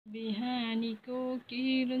बिहानीको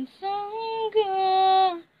किरणसँग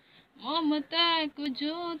ममताको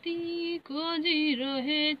ज्योति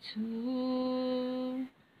खोजिरहेछु।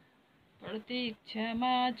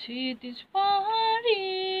 प्रतीक्षामा क्षितिज पहाडी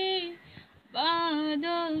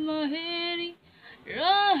बादलमा हेरिरहेछु।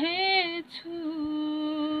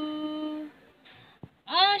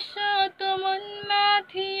 आशा त मनमा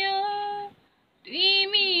थियो,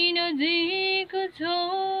 तिमी नजिक छौ,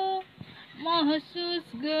 महसुस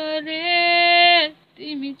गरे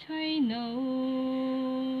तिमी छैनौ।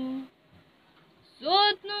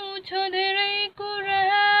 सोध्नु छ धेरै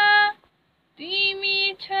कुरा, तिमी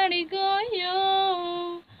छाडी गयौ,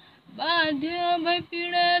 बाध्य भई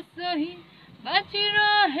पीडा सही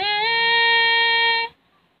बाँचिरहे।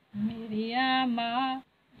 मेरी आमा,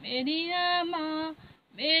 मेरी आमा,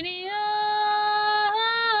 मेरी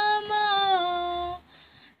आमा,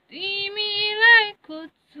 तिमीलाई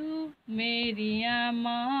खोज्छु मेरी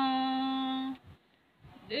आमा।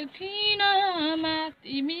 देखिन आमा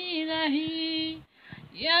तिमीलाई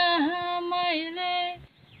यहाँ मैले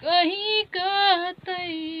कहीँ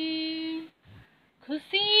कतै,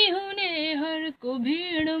 खुसी हुनेहरूको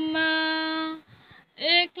भिडमा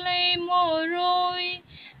एक्लै म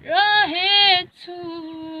रोइरहेछु।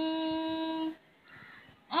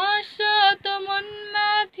 आशा त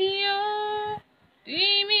मनमा थियो,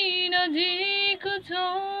 तिमी नजिक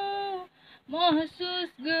छौ,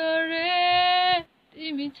 महसुस गरे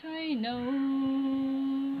तिमी छैनौ।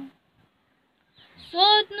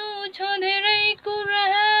 सोध्नु छ धेरै कुरा,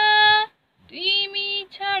 तिमी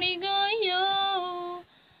छाडी गयौ,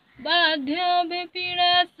 बाध्य भई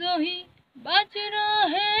पीडा सही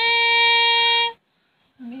बाँचिरहे।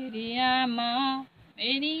 मेरी आमा,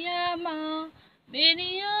 मेरी आमा,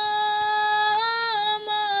 मेरी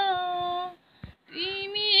आमा,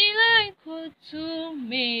 तिमीलाई खोज्छु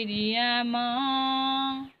मेरी आमा।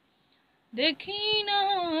 देखिन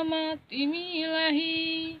आमा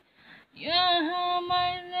तिमीलाई यहाँ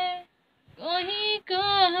मैले कहीँ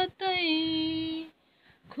कतै,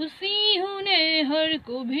 खुसी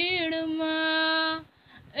हुनेहरूको भिडमा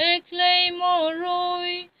एक्लै म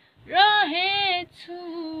रोइरहेछु।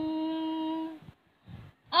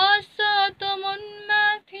 आशा त मनमा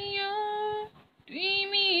थियो,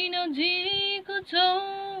 तिमी नजिक छौ,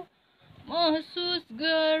 महसुस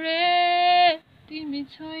गरे तिमी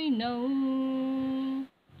छैनौ।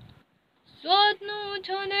 सोध्नु छ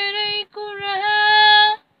धेरै कुरा,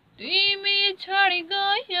 तिमी छाडी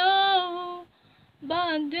गयौ,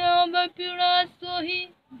 बाध्य भई पीडा सही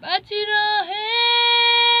बाँचिरहे।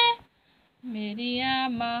 मेरी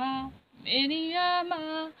आमा, मेरी आमा,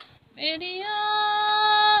 मेरी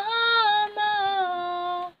आमा,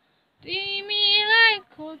 तिमीलाई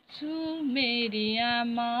खोज्छु मेरी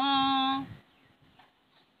आमा।